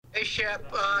Hey,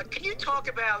 Shep, can you talk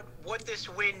about what this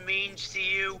win means to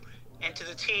you and to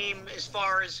the team as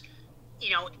far as, you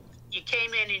know, you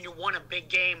came in and you won a big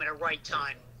game at a right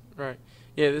time? Right.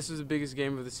 Yeah, this is the biggest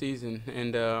game of the season,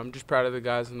 and I'm just proud of the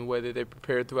guys and the way that they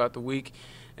prepared throughout the week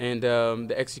and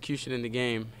the execution in the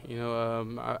game.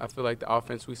 I feel like the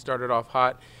offense, we started off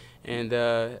hot, and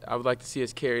I would like to see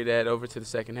us carry that over to the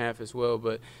second half as well.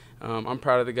 But I'm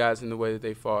proud of the guys and the way that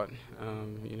they fought.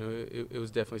 It was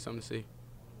definitely something to see.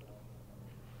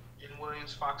 Ian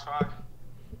Williams, Fox 5.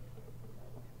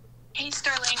 Hey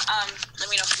Sterling, let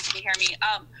me know if you can hear me.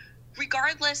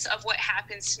 Regardless of what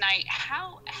happens tonight,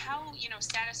 how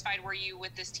satisfied were you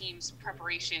with this team's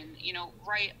preparation?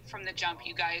 Right from the jump,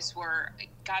 you guys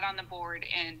got on the board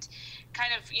and kind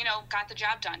of got the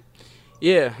job done.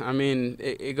 Yeah, I mean,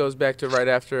 it goes back to right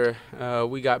after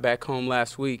we got back home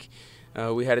last week.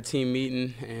 We had a team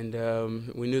meeting,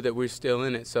 and we knew that we were still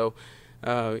in it. So,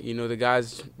 the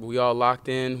guys, we all locked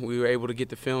in. We were able to get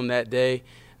the film that day.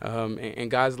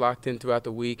 And guys locked in throughout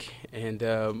the week, and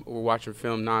we're watching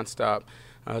film nonstop.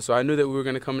 So I knew that we were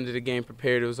going to come into the game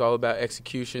prepared. It was all about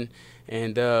execution,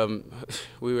 and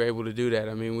we were able to do that.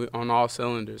 I mean, we on all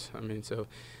cylinders. I mean, so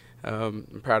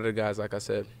I'm proud of the guys, like I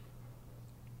said.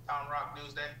 Tom Rock,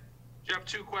 Newsday. Jeff,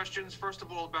 two questions. First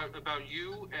of all, about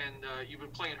you, and you've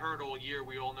been playing hurt all year.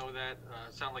 We all know that.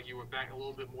 It sounded like you were a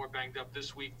little bit more banged up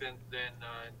this week than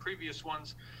in previous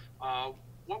ones.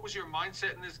 What was your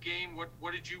mindset in this game?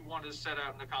 What did you want to set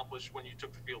out and accomplish when you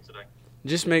took the field today?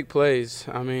 Just make plays.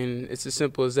 I mean, it's as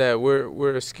simple as that.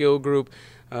 We're a skill group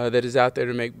that is out there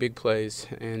to make big plays,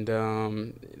 and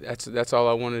that's all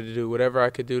I wanted to do. Whatever I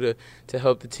could do to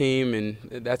help the team, and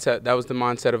that was the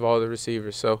mindset of all the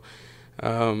receivers. So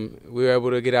we were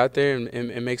able to get out there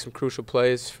and make some crucial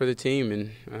plays for the team,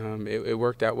 and it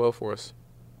worked out well for us.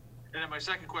 And then my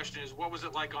second question is, what was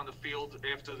it like on the field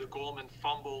after the Goldman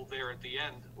fumble there at the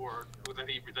end, or that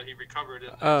he recovered,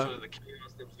 and sort of the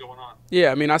chaos that was going on?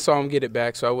 Yeah, I mean, I saw him get it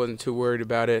back, so I wasn't too worried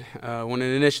about it. When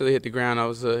it initially hit the ground,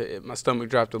 my stomach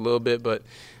dropped a little bit, but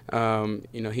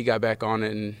he got back on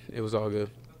it, and it was all good.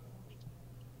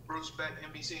 Bruce Beck,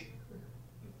 NBC.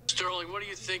 Sterling, what do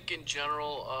you think in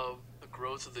general of the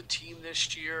growth of the team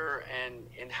this year,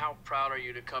 and how proud are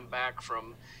you to come back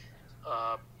from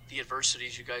the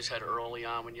adversities you guys had early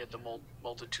on when you had the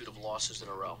multitude of losses in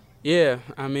a row? Yeah,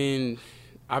 I mean,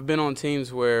 I've been on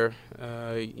teams where,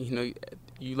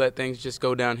 you let things just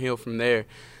go downhill from there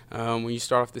when you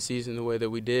start off the season the way that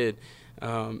we did.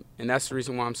 And that's the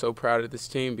reason why I'm so proud of this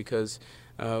team, because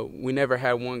we never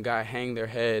had one guy hang their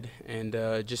head and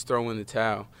just throw in the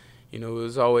towel. It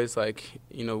was always like,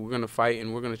 we're going to fight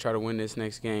and we're going to try to win this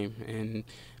next game.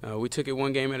 And we took it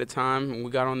one game at a time, and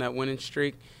we got on that winning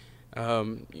streak.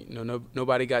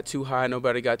 Nobody got too high,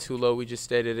 nobody got too low. We just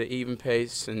stayed at an even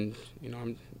pace, and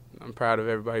I'm proud of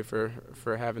everybody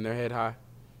for having their head high.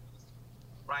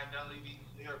 Ryan Dunleavy,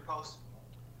 New York Post.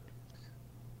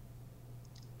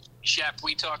 Shep,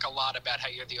 we talk a lot about how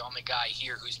you're the only guy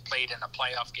here who's played in a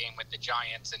playoff game with the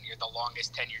Giants, and you're the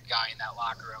longest tenured guy in that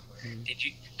locker room.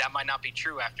 Mm-hmm. That might not be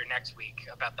true after next week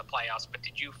about the playoffs, but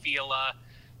did you feel a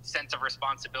sense of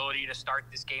responsibility to start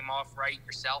this game off right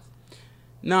yourself?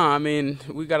 No, I mean,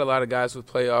 we got a lot of guys with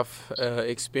playoff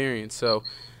experience, so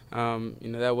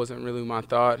that wasn't really my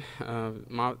thought.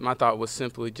 My thought was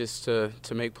simply just to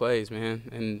make plays, man,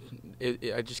 and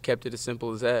I just kept it as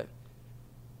simple as that.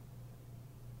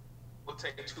 We'll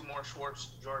take two more. Schwartz,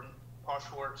 Jordan, Paul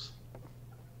Schwartz.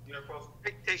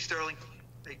 Hey, Sterling.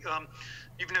 Hey,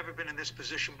 you've never been in this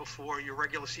position before. Your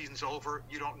regular season's over.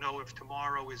 You don't know if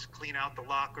tomorrow is clean out the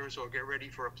lockers or get ready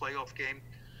for a playoff game.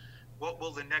 What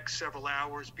will the next several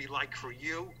hours be like for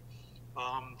you?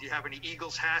 Do you have any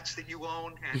Eagles hats that you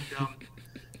own? And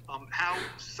how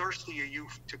thirsty are you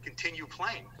to continue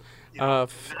playing?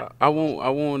 I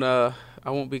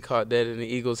won't be caught dead in the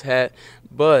Eagles hat,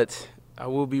 but I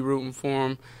will be rooting for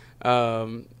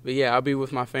them. But yeah, I'll be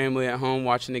with my family at home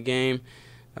watching the game.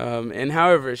 And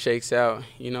however it shakes out,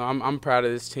 I'm proud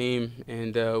of this team,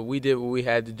 and we did what we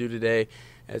had to do today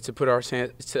to put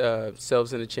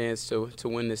ourselves in a chance to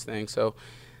win this thing. So,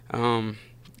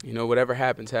 whatever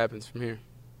happens from here.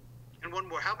 And one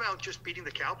more, how about just beating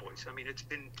the Cowboys? I mean, it's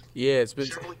been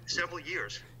several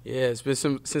years. Yeah, it's been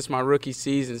since my rookie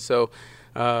season. So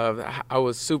I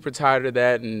was super tired of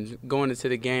that, and going into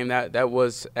the game, that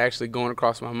was actually going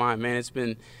across my mind. Man, it's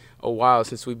been a while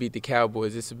since we beat the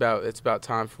Cowboys. It's about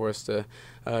time for us to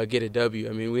get a W.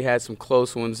 I mean, we had some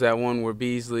close ones. That one where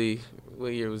Beasley,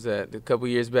 what year was that? A couple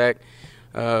years back,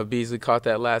 Beasley caught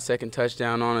that last-second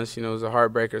touchdown on us. It was a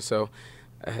heartbreaker. So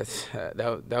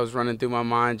that was running through my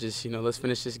mind. Just let's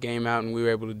finish this game out, and we were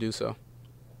able to do so.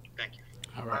 Thank you.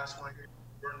 All right. Last one,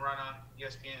 Jordan Ryan,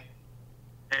 ESPN.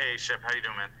 Hey, Shep, how you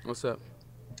doing, man? What's up?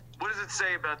 What does it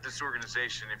say about this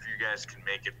organization if you guys can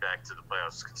make it back to the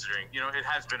playoffs? Considering it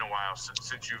has been a while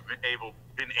since you've been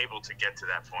able to get to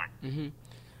that point. Mm-hmm.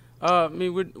 I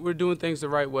mean, we're doing things the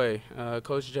right way.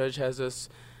 Coach Judge has us,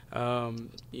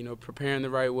 preparing the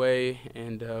right way,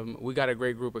 and we got a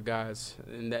great group of guys,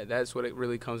 and that's what it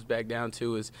really comes back down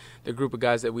to is the group of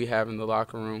guys that we have in the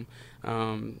locker room.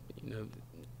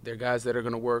 They're guys that are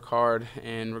going to work hard,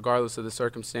 and regardless of the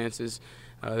circumstances,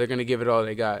 they're going to give it all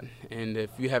they got. And if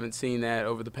you haven't seen that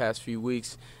over the past few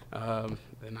weeks,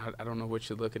 then I don't know what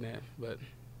you're looking at, but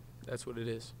that's what it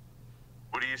is.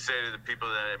 What do you say to the people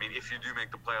that, if you do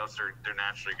make the playoffs, they're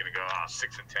naturally going to go, 6-10,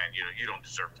 you don't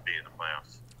deserve to be in the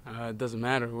playoffs? It doesn't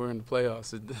matter. We're in the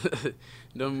playoffs. It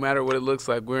doesn't matter what it looks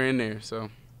like. We're in there, so.